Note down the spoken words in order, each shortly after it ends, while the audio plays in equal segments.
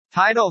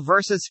Tidal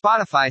vs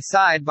Spotify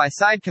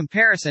side-by-side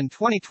comparison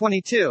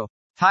 2022.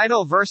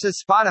 Tidal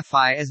vs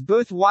Spotify is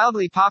both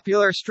wildly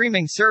popular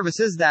streaming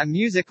services that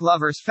music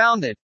lovers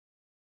founded.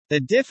 The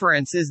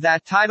difference is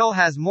that Tidal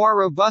has more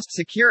robust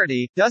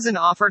security, doesn't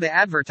offer to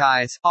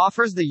advertise,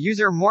 offers the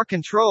user more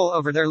control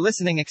over their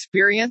listening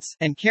experience,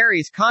 and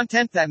carries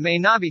content that may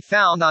not be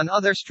found on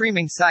other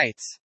streaming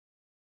sites.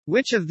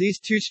 Which of these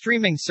two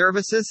streaming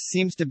services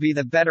seems to be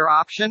the better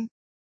option?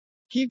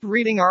 Keep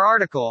reading our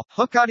article.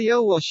 Hook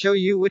Audio will show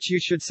you which you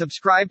should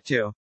subscribe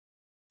to.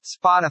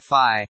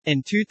 Spotify.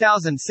 In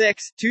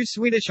 2006, two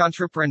Swedish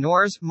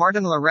entrepreneurs,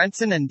 Martin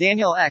Lorentzen and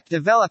Daniel Ek,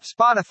 developed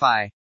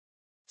Spotify.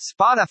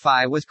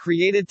 Spotify was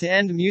created to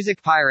end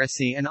music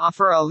piracy and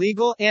offer a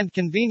legal and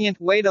convenient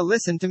way to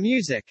listen to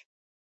music.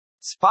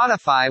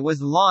 Spotify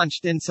was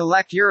launched in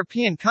select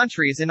European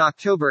countries in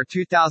October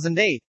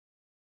 2008.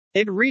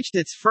 It reached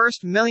its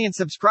first million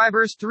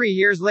subscribers 3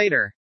 years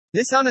later.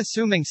 This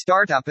unassuming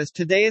startup is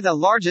today the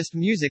largest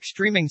music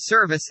streaming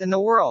service in the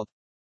world.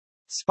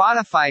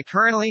 Spotify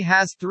currently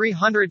has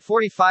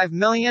 345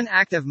 million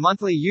active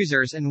monthly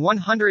users and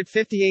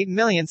 158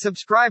 million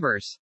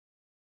subscribers.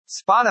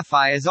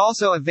 Spotify is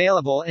also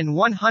available in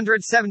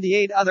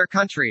 178 other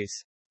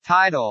countries.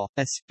 Tidal.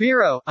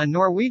 Aspiro, a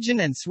Norwegian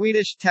and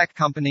Swedish tech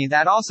company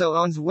that also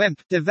owns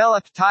Wimp,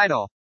 developed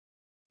Tidal.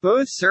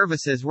 Both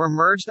services were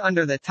merged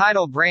under the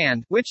Tidal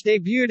brand, which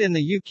debuted in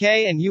the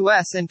UK and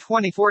US in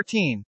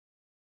 2014.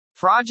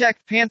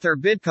 Project Panther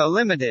Bidco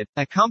Limited,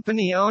 a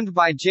company owned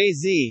by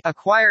Jay-Z,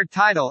 acquired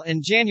Tidal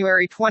in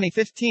January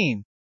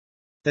 2015.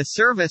 The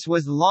service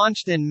was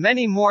launched in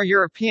many more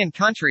European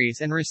countries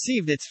and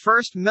received its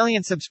first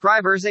million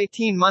subscribers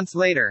 18 months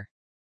later.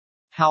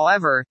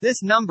 However,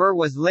 this number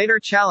was later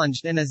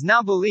challenged and is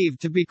now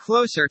believed to be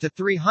closer to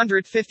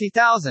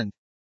 350,000.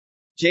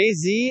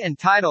 Jay-Z and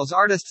Tidal's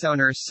artists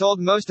owners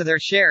sold most of their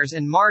shares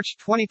in March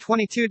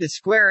 2022 to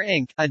Square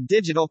Inc., a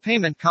digital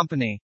payment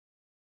company.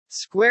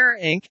 Square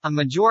Inc., a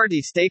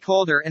majority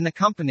stakeholder in the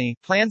company,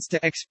 plans to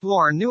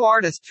explore new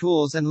artist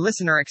tools and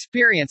listener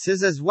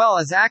experiences as well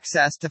as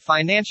access to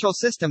financial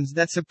systems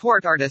that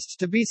support artists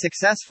to be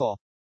successful.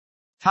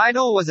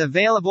 Tidal was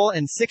available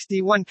in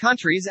 61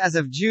 countries as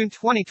of June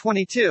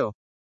 2022.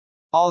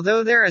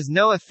 Although there is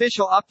no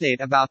official update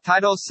about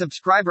Tidal's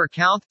subscriber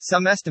count,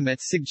 some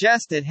estimates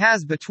suggest it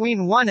has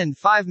between 1 and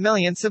 5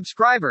 million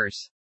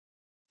subscribers.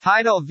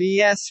 Tidal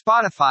vs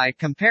Spotify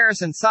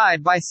comparison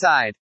side by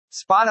side.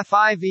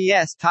 Spotify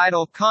vs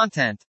Tidal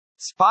content.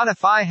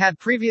 Spotify had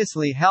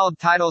previously held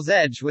Tidal's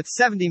edge with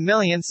 70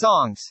 million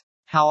songs.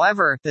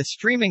 However, the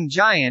streaming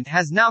giant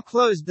has now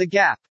closed the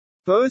gap.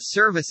 Both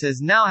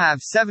services now have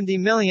 70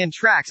 million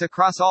tracks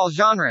across all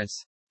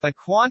genres. But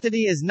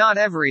quantity is not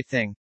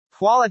everything.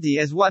 Quality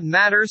is what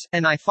matters,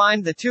 and I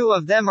find the two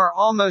of them are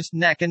almost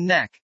neck and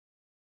neck.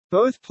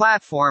 Both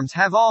platforms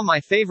have all my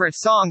favorite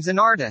songs and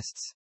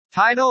artists.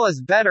 Tidal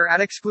is better at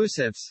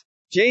exclusives.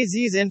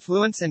 Jay-Z's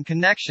influence and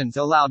connections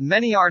allowed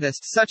many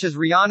artists such as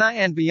Rihanna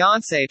and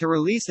Beyoncé to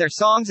release their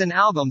songs and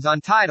albums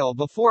on Tidal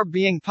before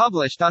being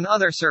published on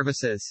other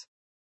services.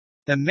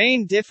 The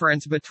main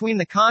difference between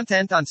the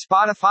content on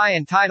Spotify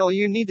and Tidal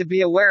you need to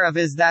be aware of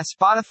is that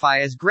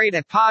Spotify is great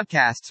at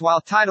podcasts while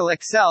Tidal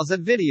excels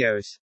at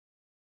videos.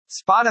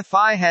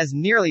 Spotify has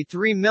nearly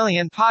 3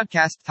 million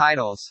podcast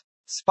titles.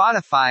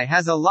 Spotify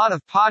has a lot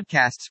of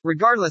podcasts,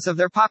 regardless of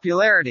their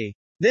popularity.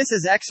 This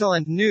is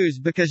excellent news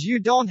because you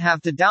don't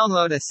have to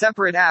download a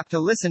separate app to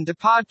listen to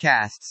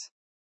podcasts.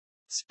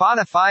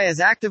 Spotify is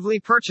actively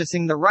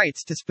purchasing the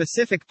rights to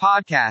specific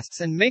podcasts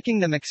and making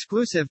them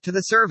exclusive to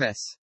the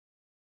service.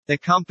 The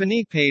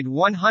company paid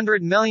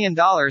 $100 million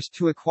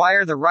to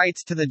acquire the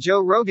rights to the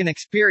Joe Rogan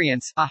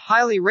Experience, a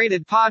highly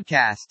rated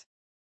podcast.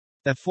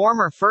 The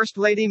former First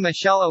Lady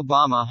Michelle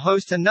Obama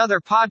hosts another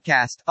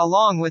podcast,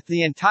 along with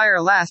the entire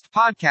Last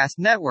Podcast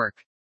Network.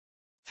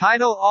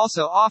 Tidal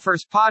also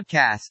offers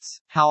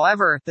podcasts.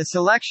 However, the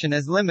selection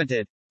is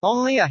limited.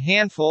 Only a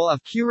handful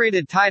of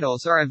curated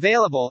titles are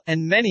available,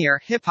 and many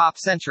are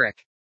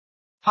hip-hop-centric.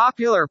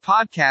 Popular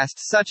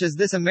podcasts such as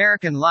This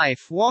American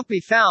Life won't be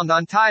found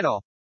on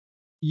Tidal.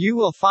 You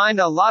will find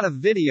a lot of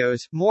videos,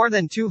 more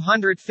than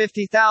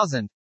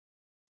 250,000.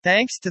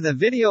 Thanks to the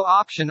video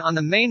option on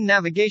the main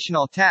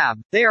navigational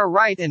tab, they are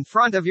right in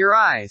front of your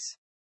eyes.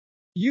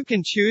 You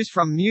can choose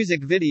from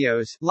music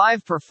videos,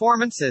 live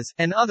performances,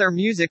 and other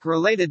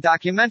music-related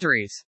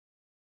documentaries.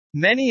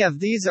 Many of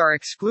these are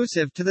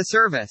exclusive to the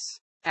service.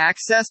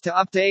 Access to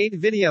up to 8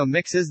 video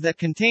mixes that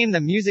contain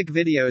the music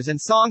videos and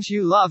songs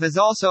you love is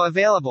also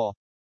available.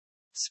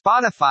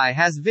 Spotify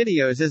has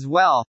videos as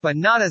well, but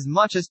not as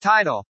much as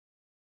Tidal.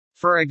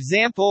 For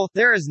example,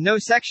 there is no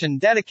section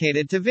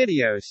dedicated to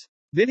videos.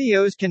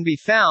 Videos can be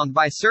found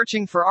by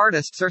searching for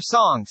artists or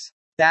songs.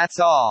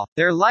 That's all.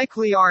 There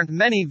likely aren't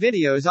many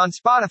videos on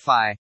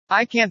Spotify.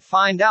 I can't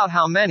find out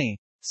how many.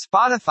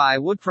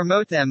 Spotify would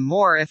promote them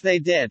more if they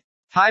did.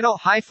 Tidal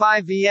Hi-Fi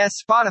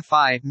vs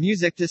Spotify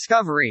Music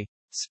Discovery.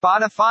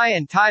 Spotify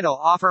and Tidal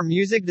offer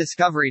music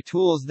discovery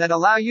tools that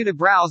allow you to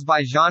browse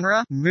by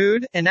genre,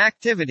 mood, and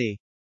activity.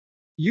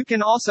 You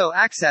can also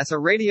access a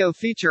radio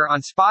feature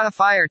on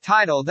Spotify or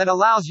Tidal that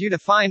allows you to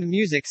find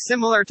music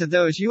similar to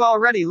those you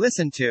already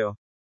listen to.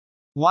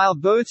 While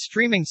both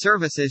streaming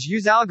services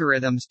use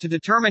algorithms to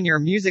determine your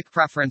music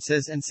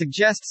preferences and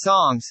suggest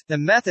songs, the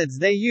methods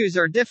they use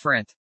are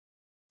different.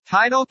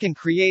 Tidal can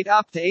create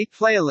up to 8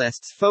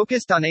 playlists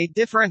focused on 8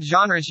 different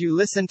genres you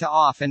listen to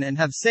often and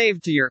have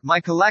saved to your My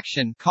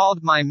collection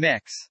called My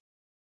Mix.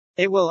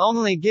 It will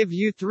only give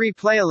you 3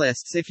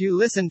 playlists if you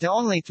listen to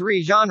only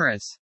 3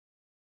 genres.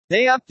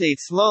 They update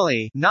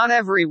slowly, not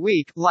every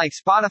week, like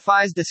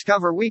Spotify's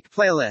Discover Week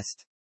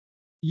playlist.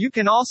 You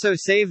can also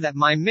save that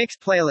My Mix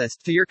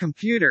playlist to your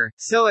computer,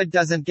 so it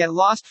doesn't get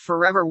lost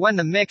forever when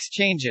the mix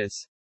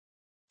changes.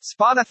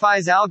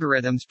 Spotify's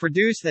algorithms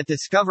produce that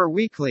Discover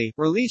Weekly,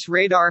 Release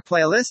Radar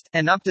playlist,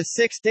 and up to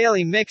 6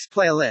 daily mix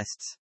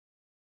playlists.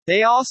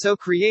 They also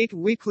create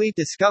weekly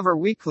Discover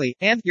Weekly,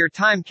 and Your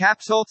Time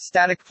Capsule,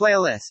 static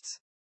playlists.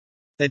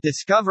 The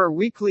Discover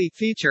Weekly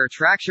feature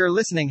tracks your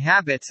listening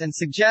habits and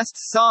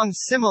suggests songs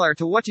similar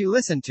to what you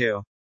listen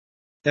to.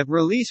 The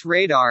Release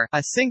Radar,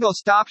 a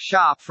single-stop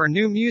shop for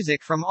new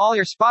music from all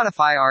your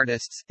Spotify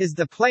artists, is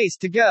the place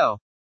to go.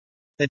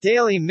 The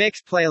daily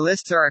mix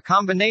playlists are a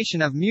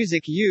combination of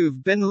music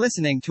you've been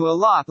listening to a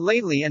lot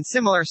lately and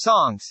similar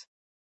songs.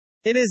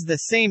 It is the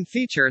same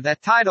feature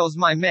that Tidal's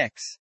My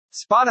Mix.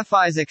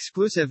 Spotify's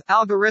exclusive,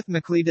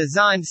 algorithmically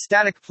designed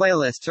static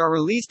playlists are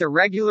released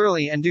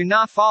irregularly and do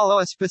not follow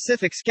a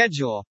specific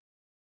schedule.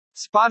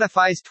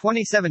 Spotify's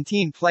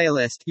 2017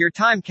 playlist, Your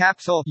Time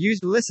Capsule,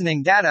 used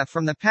listening data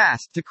from the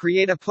past to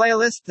create a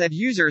playlist that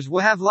users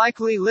will have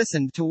likely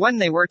listened to when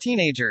they were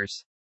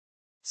teenagers.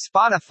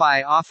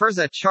 Spotify offers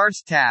a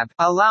Charts tab,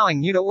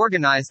 allowing you to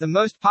organize the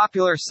most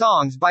popular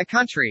songs by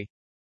country.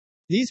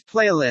 These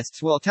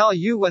playlists will tell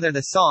you whether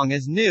the song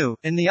is new,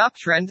 in the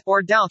uptrend,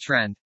 or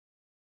downtrend.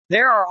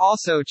 There are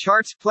also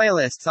Charts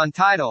playlists on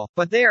Tidal,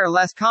 but they are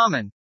less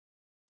common.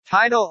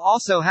 Tidal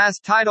also has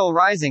Tidal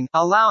Rising,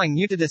 allowing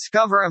you to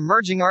discover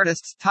emerging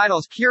artists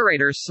Tidal's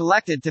curators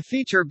selected to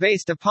feature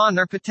based upon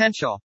their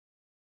potential.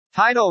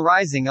 Tidal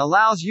Rising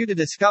allows you to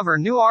discover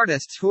new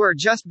artists who are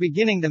just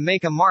beginning to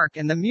make a mark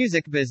in the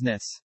music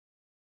business.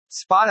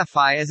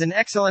 Spotify is an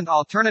excellent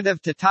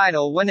alternative to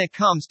Tidal when it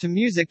comes to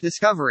music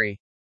discovery.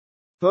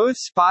 Both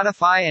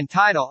Spotify and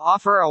Tidal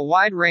offer a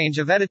wide range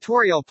of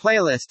editorial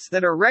playlists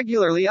that are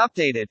regularly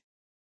updated.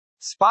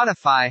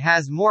 Spotify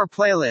has more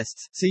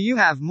playlists, so you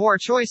have more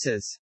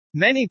choices.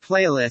 Many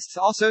playlists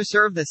also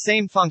serve the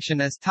same function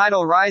as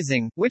Tidal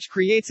Rising, which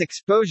creates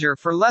exposure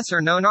for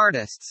lesser-known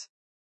artists.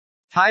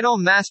 Tidal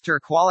Master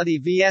Quality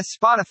vs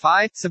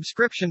Spotify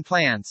subscription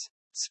plans.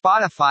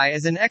 Spotify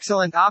is an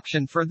excellent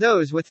option for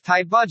those with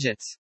tight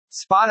budgets.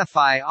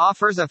 Spotify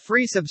offers a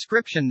free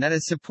subscription that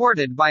is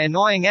supported by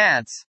annoying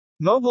ads.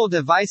 Mobile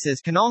devices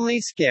can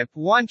only skip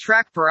 1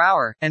 track per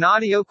hour, and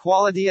audio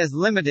quality is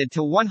limited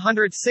to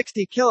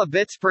 160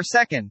 kilobits per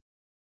second.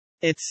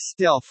 It's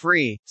still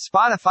free.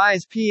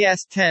 Spotify's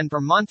PS10 per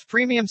month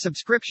premium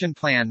subscription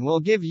plan will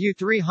give you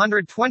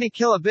 320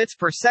 kilobits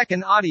per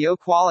second audio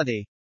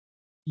quality.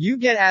 You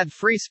get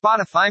ad-free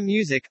Spotify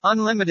music,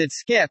 unlimited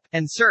skip,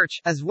 and search,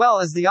 as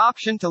well as the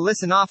option to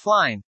listen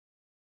offline.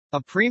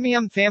 A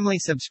premium family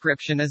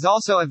subscription is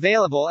also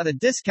available at a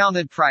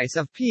discounted price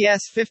of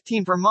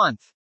PS15 per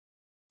month.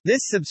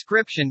 This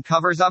subscription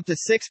covers up to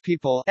 6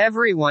 people.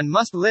 Everyone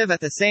must live at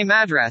the same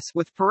address,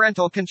 with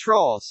parental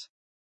controls.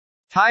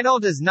 Tidal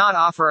does not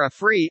offer a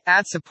free,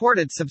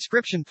 ad-supported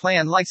subscription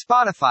plan like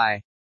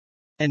Spotify.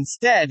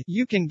 Instead,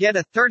 you can get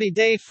a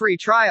 30-day free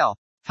trial.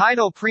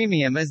 Tidal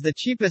Premium is the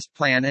cheapest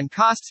plan and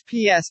costs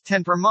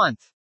PS10 per month.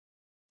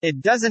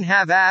 It doesn't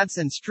have ads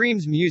and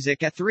streams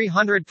music at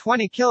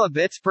 320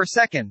 kilobits per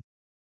second.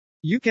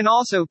 You can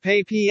also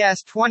pay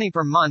PS20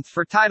 per month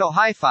for Tidal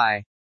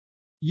Hi-Fi.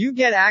 You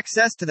get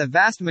access to the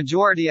vast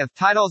majority of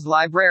Tidal's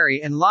library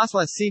in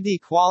lossless CD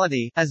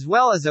quality, as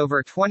well as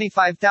over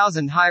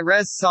 25,000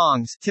 high-res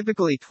songs,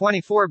 typically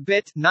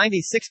 24-bit,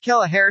 96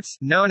 kHz,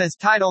 known as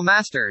Tidal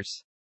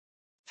Masters.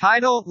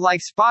 Tidal,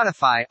 like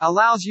Spotify,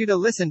 allows you to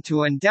listen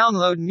to and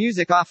download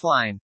music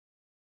offline.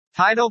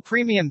 Tidal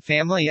Premium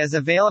Family is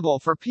available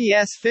for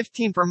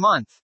PS15 per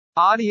month.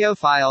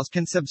 Audiophiles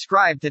can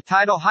subscribe to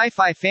Tidal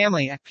Hi-Fi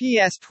Family at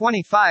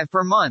PS25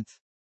 per month.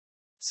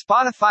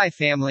 Spotify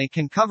Family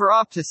can cover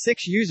up to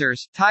 6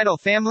 users, Tidal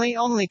Family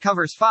only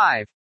covers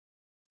 5.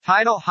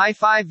 Tidal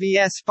Hi-Fi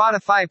vs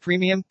Spotify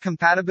Premium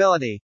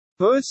compatibility.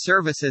 Both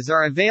services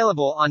are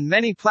available on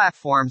many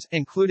platforms,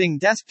 including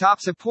desktop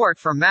support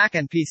for Mac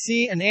and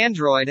PC and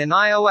Android and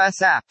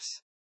iOS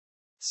apps.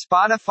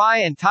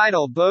 Spotify and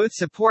Tidal both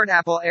support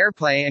Apple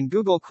AirPlay and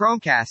Google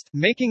Chromecast,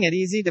 making it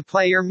easy to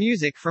play your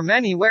music from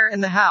anywhere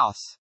in the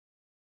house.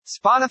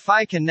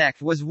 Spotify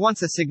Connect was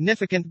once a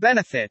significant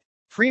benefit.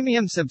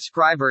 Premium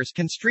subscribers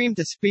can stream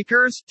to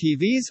speakers,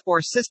 TVs, or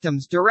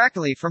systems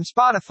directly from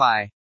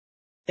Spotify.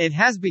 It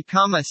has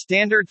become a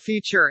standard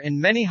feature in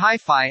many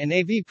hi-fi and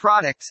AV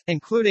products,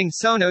 including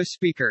Sonos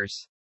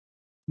speakers.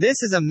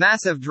 This is a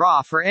massive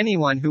draw for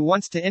anyone who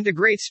wants to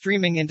integrate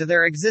streaming into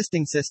their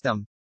existing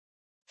system.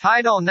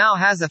 Tidal now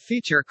has a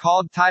feature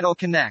called Tidal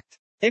Connect.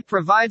 It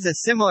provides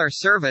a similar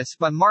service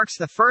but marks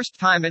the first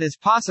time it is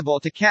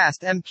possible to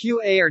cast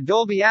MQA or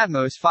Dolby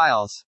Atmos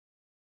files.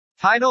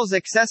 Tidal's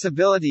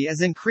accessibility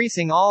is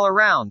increasing all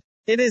around.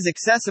 It is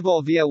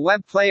accessible via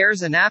web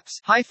players and apps.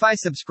 Hi-Fi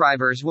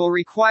subscribers will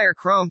require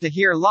Chrome to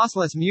hear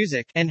lossless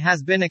music, and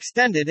has been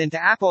extended into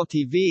Apple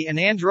TV and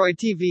Android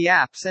TV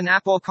apps and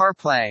Apple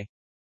CarPlay.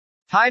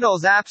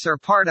 Tidal's apps are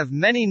part of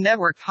many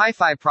networked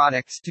hi-fi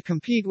products to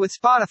compete with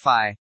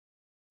Spotify.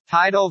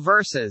 Tidal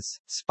versus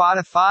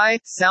Spotify.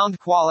 Sound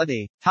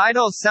quality.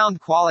 Tidal's sound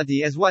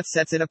quality is what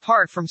sets it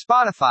apart from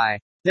Spotify.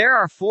 There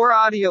are 4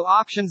 audio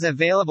options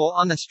available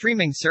on the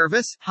streaming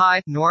service: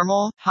 High,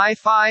 Normal,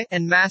 Hi-Fi,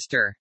 and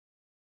Master.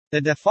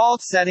 The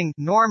default setting,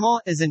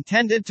 Normal, is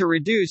intended to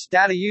reduce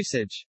data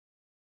usage.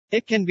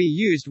 It can be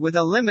used with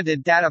a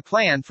limited data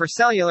plan for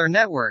cellular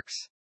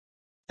networks.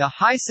 The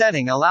High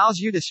setting allows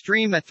you to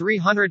stream at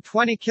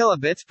 320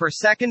 kilobits per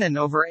second and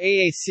over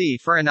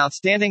AAC for an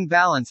outstanding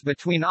balance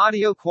between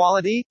audio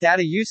quality,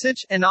 data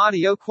usage, and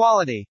audio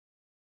quality.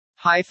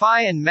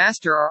 Hi-Fi and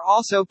Master are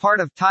also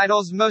part of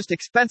Tidal's most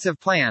expensive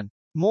plan.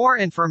 More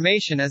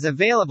information is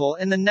available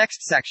in the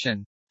next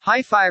section.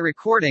 Hi-Fi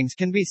recordings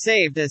can be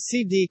saved as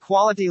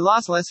CD-quality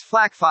lossless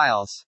FLAC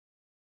files.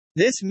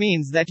 This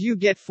means that you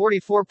get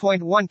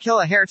 44.1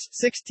 kHz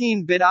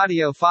 16-bit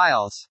audio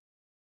files.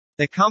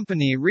 The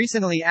company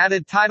recently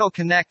added Tidal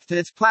Connect to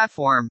its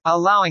platform,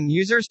 allowing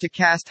users to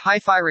cast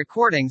hi-fi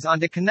recordings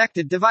onto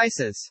connected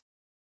devices.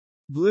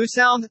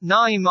 Bluesound,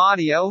 Naim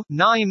Audio,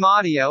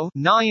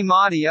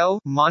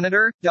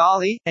 Monitor,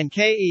 Dolly, and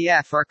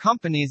KEF are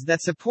companies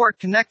that support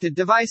connected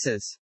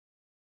devices.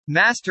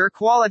 Master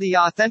Quality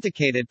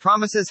Authenticated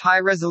promises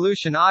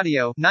high-resolution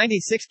audio,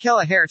 96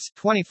 kHz,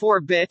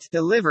 24-bit,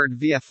 delivered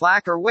via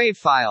FLAC or WAV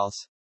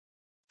files.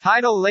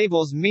 Tidal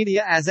labels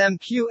media as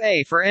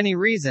MQA for any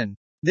reason.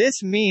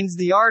 This means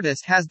the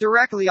artist has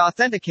directly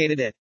authenticated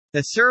it.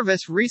 The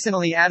service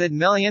recently added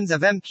millions of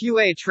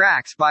MQA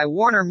tracks by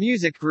Warner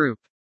Music Group.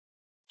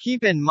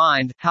 Keep in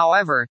mind,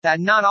 however,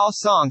 that not all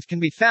songs can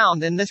be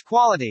found in this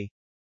quality.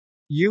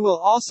 You will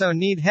also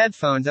need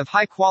headphones of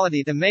high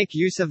quality to make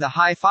use of the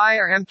Hi-Fi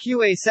or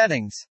MQA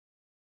settings.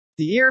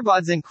 The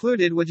earbuds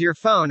included with your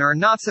phone are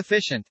not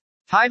sufficient.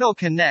 Tidal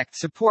Connect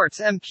supports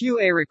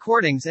MQA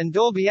recordings in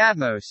Dolby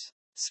Atmos.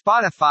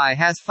 Spotify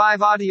has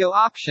 5 audio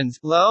options: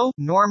 low,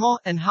 normal,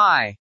 and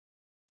high.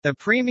 The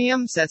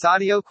premium sets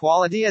audio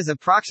quality as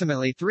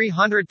approximately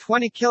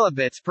 320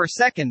 kilobits per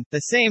second,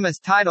 the same as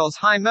Tidal's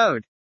high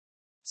mode.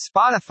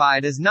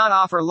 Spotify does not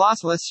offer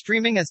lossless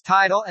streaming as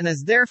Tidal and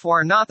is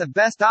therefore not the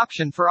best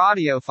option for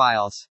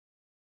audiophiles.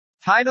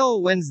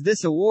 Tidal wins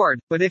this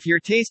award, but if your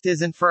taste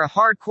isn't for a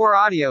hardcore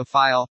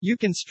audiophile, you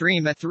can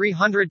stream at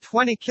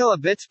 320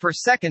 kilobits per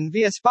second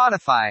via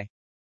Spotify.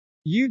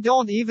 You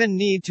don't even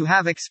need to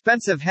have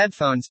expensive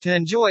headphones to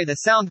enjoy the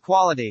sound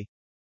quality.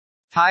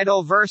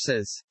 Tidal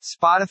versus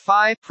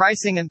Spotify.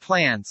 Pricing and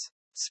plans.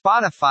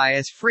 Spotify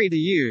is free to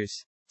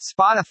use.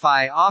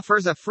 Spotify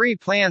offers a free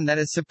plan that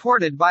is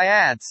supported by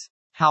ads.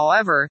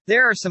 However,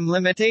 there are some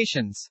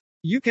limitations.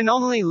 You can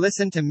only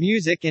listen to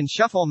music in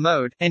shuffle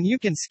mode, and you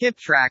can skip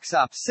tracks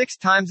up 6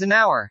 times an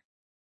hour.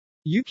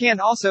 You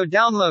can also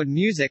download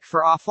music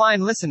for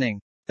offline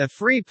listening. The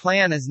free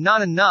plan is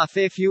not enough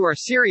if you are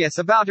serious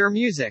about your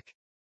music.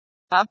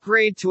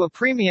 Upgrade to a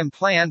premium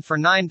plan for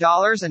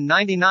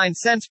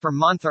 $9.99 per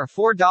month or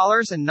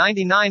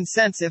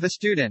 $4.99 if a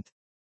student.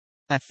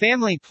 A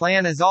family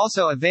plan is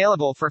also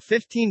available for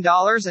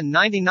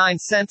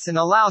 $15.99 and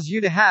allows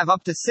you to have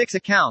up to 6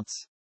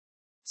 accounts.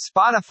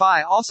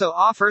 Spotify also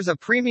offers a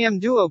premium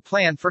duo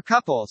plan for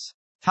couples.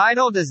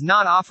 Tidal does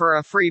not offer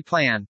a free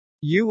plan.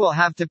 You will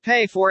have to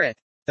pay for it.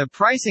 The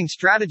pricing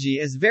strategy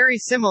is very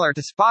similar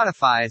to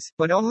Spotify's,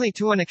 but only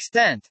to an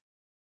extent.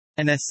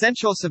 An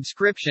essential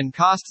subscription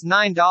costs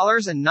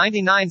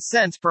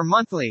 $9.99 per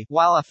monthly,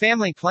 while a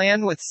family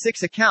plan with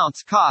 6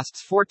 accounts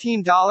costs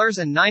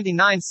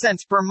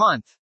 $14.99 per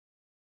month.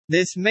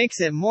 This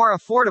makes it more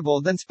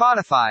affordable than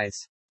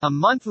Spotify's. A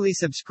monthly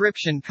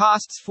subscription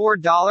costs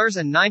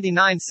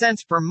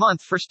 $4.99 per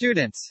month for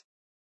students.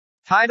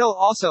 Tidal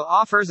also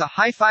offers a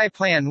hi-fi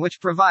plan which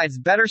provides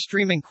better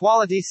streaming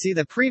quality. See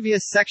the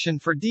previous section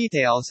for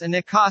details, and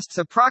it costs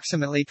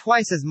approximately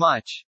twice as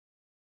much.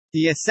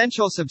 The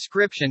essential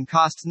subscription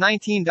costs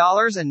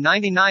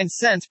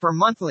 $19.99 per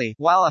monthly,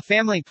 while a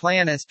family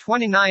plan is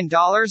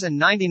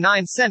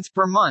 $29.99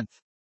 per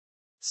month.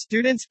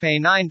 Students pay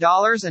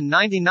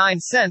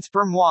 $9.99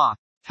 per mois.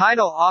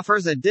 Tidal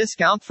offers a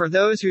discount for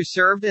those who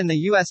served in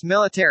the U.S.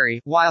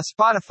 military, while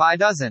Spotify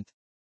doesn't.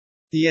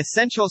 The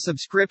essential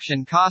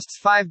subscription costs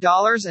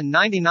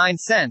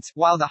 $5.99,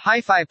 while the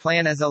hi-fi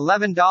plan is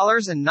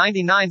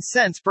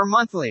 $11.99 per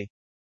monthly.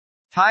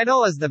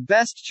 Tidal is the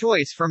best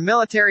choice for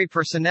military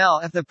personnel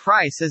if the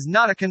price is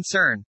not a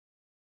concern.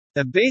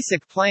 The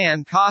basic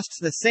plan costs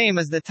the same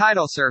as the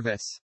Tidal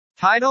service.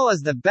 Tidal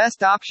is the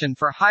best option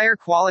for higher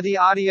quality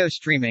audio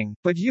streaming,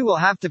 but you will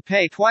have to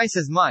pay twice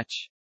as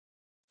much.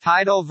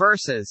 Tidal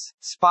versus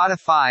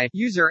Spotify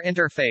user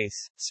interface.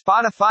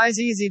 Spotify's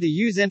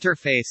easy-to-use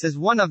interface is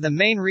one of the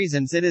main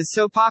reasons it is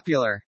so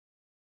popular.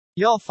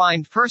 You'll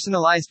find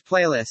personalized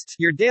playlists,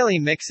 your daily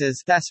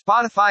mixes, that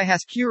Spotify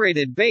has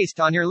curated based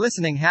on your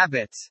listening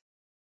habits.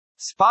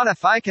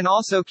 Spotify can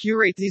also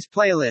curate these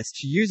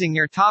playlists using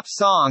your top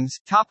songs,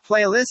 top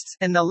playlists,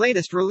 and the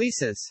latest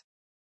releases.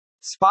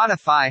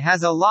 Spotify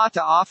has a lot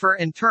to offer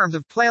in terms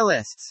of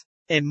playlists.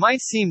 It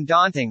might seem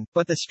daunting,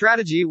 but the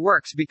strategy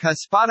works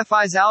because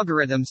Spotify's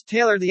algorithms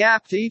tailor the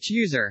app to each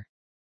user.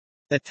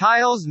 The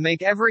tiles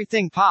make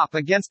everything pop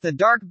against the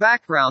dark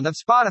background of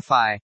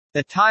Spotify.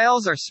 The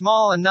tiles are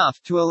small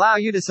enough to allow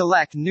you to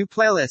select new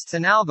playlists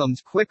and albums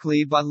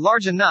quickly but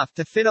large enough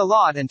to fit a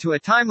lot into a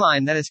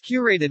timeline that is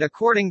curated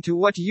according to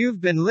what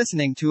you've been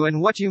listening to and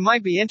what you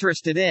might be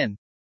interested in.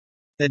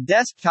 The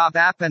desktop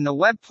app and the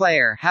web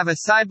player have a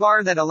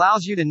sidebar that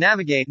allows you to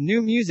navigate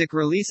new music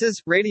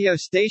releases, radio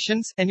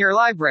stations, and your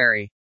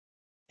library.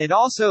 It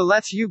also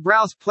lets you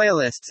browse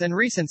playlists and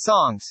recent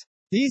songs.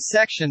 These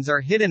sections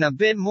are hidden a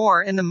bit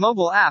more in the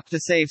mobile app to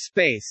save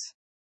space.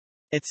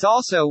 It's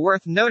also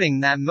worth noting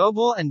that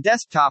mobile and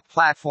desktop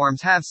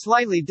platforms have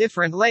slightly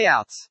different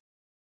layouts.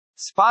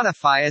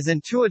 Spotify is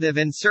intuitive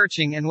in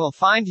searching and will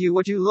find you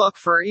what you look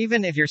for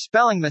even if your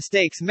spelling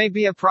mistakes may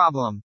be a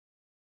problem.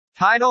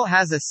 Tidal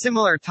has a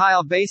similar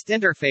tile-based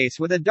interface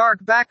with a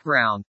dark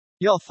background.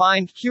 You'll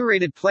find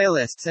curated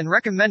playlists and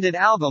recommended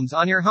albums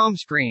on your home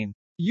screen.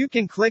 You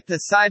can click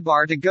the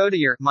sidebar to go to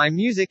your My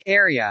Music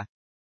area.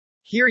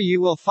 Here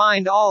you will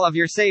find all of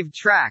your saved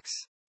tracks.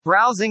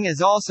 Browsing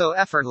is also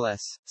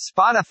effortless.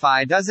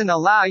 Spotify doesn't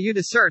allow you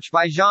to search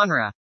by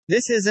genre.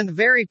 This isn't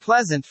very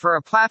pleasant for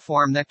a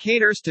platform that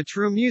caters to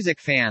true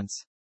music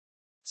fans.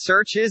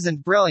 Search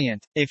isn't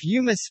brilliant. If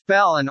you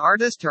misspell an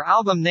artist or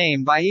album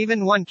name by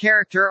even one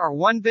character or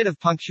one bit of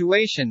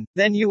punctuation,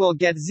 then you will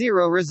get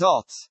 0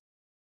 results.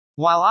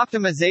 While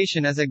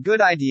optimization is a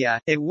good idea,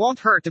 it won't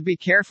hurt to be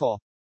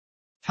careful.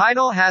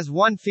 Tidal has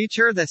one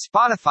feature that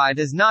Spotify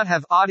does not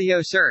have: audio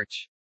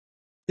search.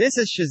 This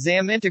is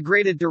Shazam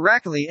integrated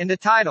directly into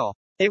Tidal.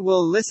 It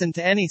will listen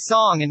to any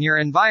song in your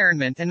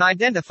environment and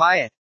identify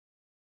it.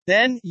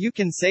 Then, you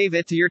can save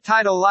it to your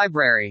Tidal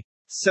library.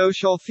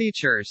 Social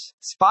features.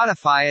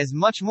 Spotify is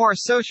much more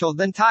social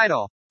than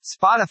Tidal.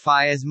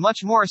 Spotify is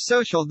much more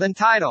social than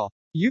Tidal.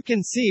 You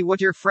can see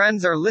what your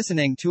friends are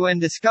listening to and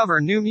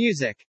discover new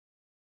music.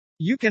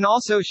 You can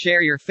also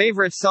share your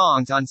favorite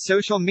songs on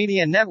social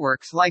media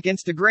networks like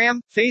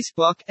Instagram,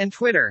 Facebook, and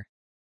Twitter.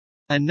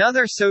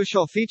 Another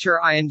social feature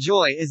I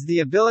enjoy is the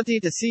ability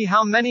to see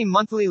how many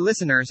monthly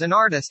listeners an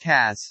artist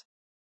has.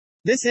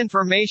 This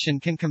information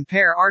can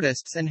compare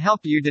artists and help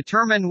you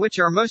determine which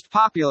are most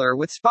popular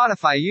with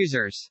Spotify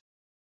users.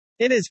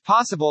 It is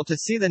possible to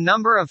see the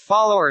number of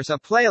followers a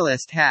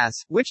playlist has,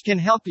 which can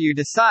help you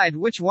decide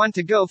which one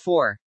to go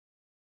for.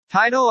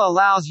 Tidal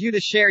allows you to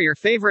share your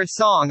favorite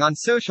song on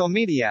social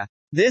media.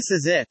 This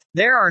is it.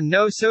 There are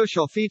no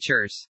social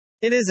features.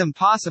 It is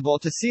impossible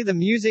to see the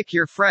music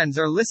your friends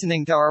are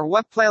listening to or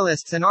what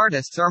playlists and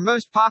artists are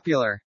most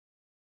popular.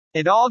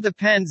 It all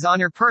depends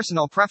on your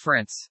personal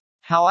preference.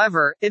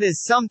 However, it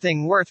is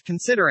something worth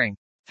considering.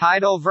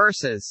 Tidal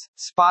versus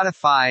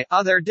Spotify.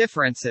 Other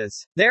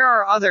differences. There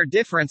are other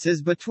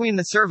differences between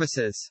the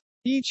services.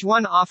 Each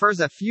one offers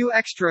a few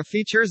extra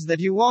features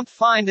that you won't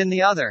find in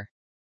the other.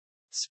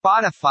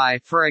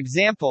 Spotify, for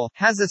example,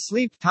 has a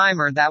sleep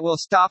timer that will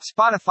stop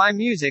Spotify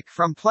music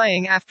from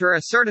playing after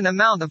a certain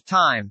amount of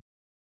time.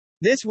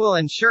 This will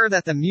ensure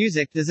that the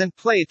music doesn't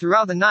play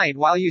throughout the night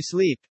while you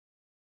sleep.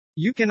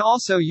 You can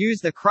also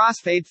use the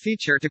crossfade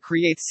feature to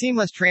create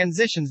seamless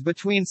transitions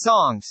between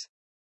songs.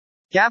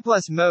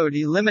 Gapless mode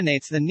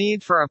eliminates the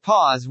need for a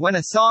pause when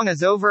a song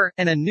is over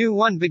and a new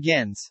one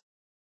begins.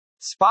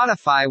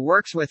 Spotify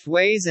works with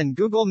Waze and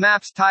Google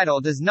Maps. Tidal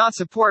does not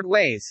support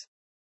Waze.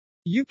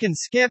 You can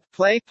skip,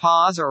 play,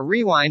 pause, or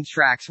rewind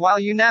tracks while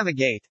you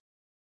navigate.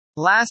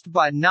 Last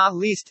but not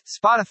least,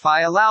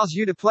 Spotify allows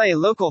you to play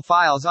local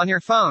files on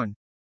your phone.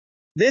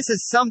 This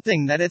is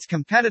something that its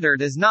competitor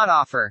does not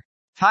offer.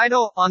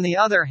 Tidal, on the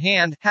other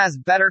hand, has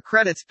better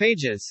credits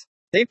pages.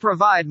 They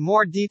provide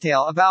more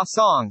detail about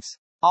songs.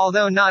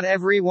 Although not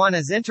everyone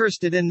is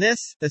interested in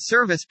this, the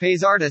service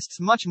pays artists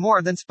much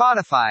more than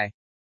Spotify.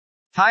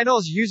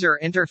 Tidal's user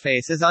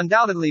interface is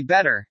undoubtedly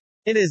better.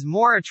 It is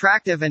more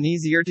attractive and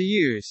easier to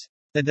use.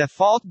 The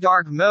default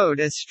dark mode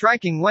is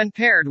striking when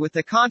paired with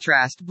the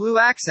contrast blue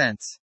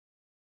accents.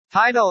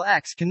 Tidal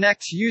X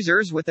connects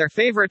users with their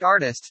favorite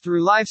artists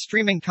through live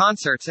streaming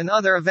concerts and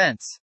other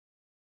events.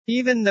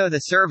 Even though the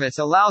service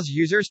allows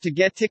users to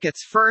get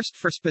tickets first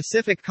for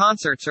specific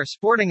concerts or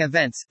sporting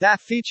events, that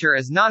feature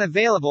is not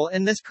available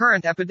in this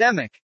current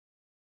epidemic.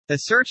 The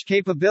search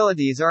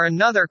capabilities are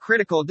another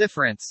critical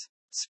difference.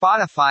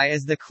 Spotify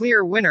is the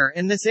clear winner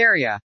in this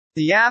area.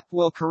 The app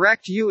will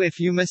correct you if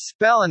you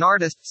misspell an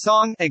artist's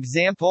song,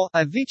 example,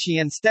 Avicii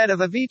instead of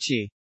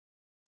Avicii.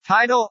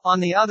 Tidal,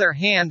 on the other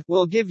hand,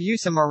 will give you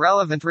some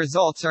irrelevant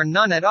results or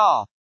none at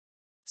all.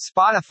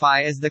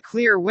 Spotify is the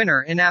clear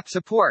winner in app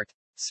support.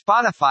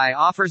 Spotify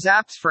offers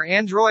apps for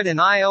Android and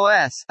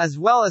iOS, as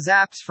well as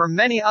apps for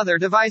many other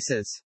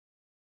devices.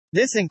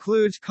 This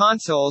includes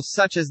consoles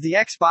such as the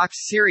Xbox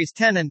Series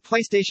 10 and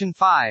PlayStation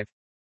 5.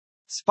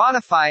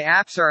 Spotify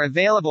apps are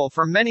available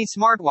for many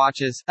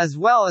smartwatches, as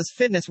well as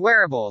fitness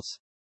wearables.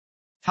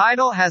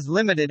 Tidal has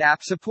limited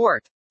app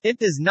support. It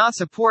does not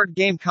support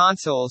game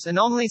consoles and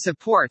only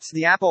supports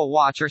the Apple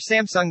Watch or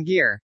Samsung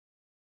Gear.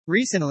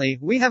 Recently,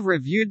 we have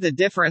reviewed the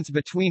difference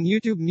between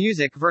YouTube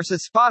Music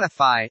versus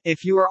Spotify.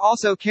 If you are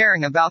also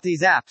caring about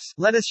these apps,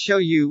 let us show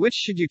you which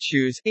should you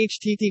choose.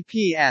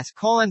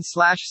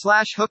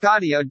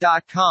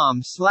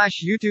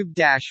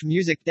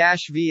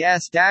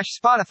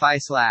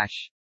 https://hookaudio.com/youtube-music-vs-spotify/.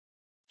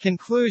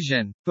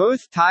 Conclusion.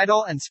 Both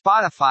Tidal and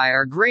Spotify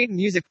are great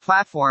music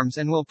platforms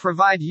and will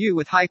provide you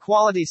with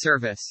high-quality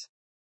service.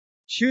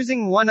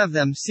 Choosing one of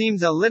them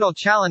seems a little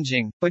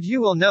challenging, but you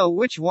will know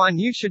which one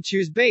you should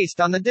choose based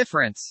on the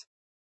difference.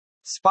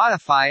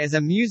 Spotify is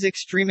a music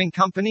streaming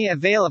company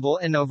available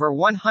in over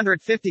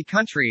 150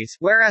 countries,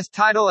 whereas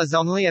Tidal is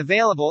only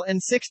available in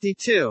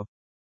 62.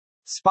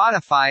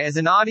 Spotify is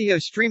an audio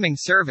streaming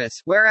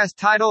service, whereas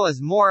Tidal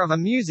is more of a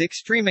music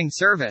streaming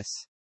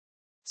service.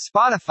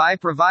 Spotify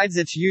provides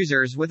its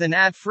users with an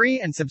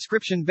ad-free and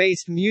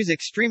subscription-based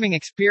music streaming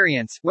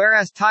experience,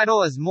 whereas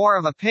Tidal is more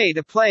of a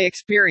pay-to-play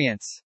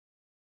experience.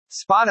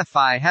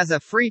 Spotify has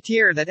a free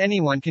tier that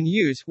anyone can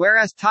use,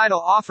 whereas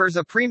Tidal offers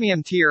a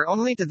premium tier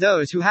only to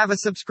those who have a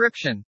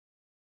subscription.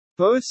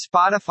 Both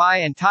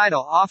Spotify and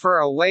Tidal offer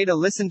a way to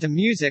listen to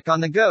music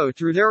on the go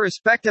through their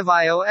respective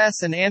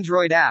iOS and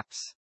Android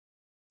apps.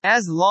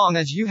 As long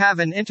as you have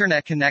an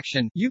internet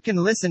connection, you can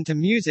listen to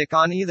music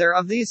on either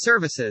of these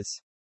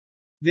services.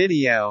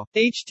 Video.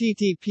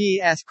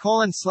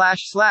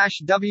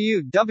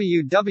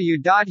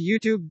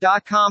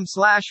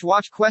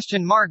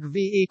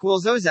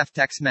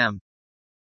 https://www.youtube.com/watch?v=OZFTextMem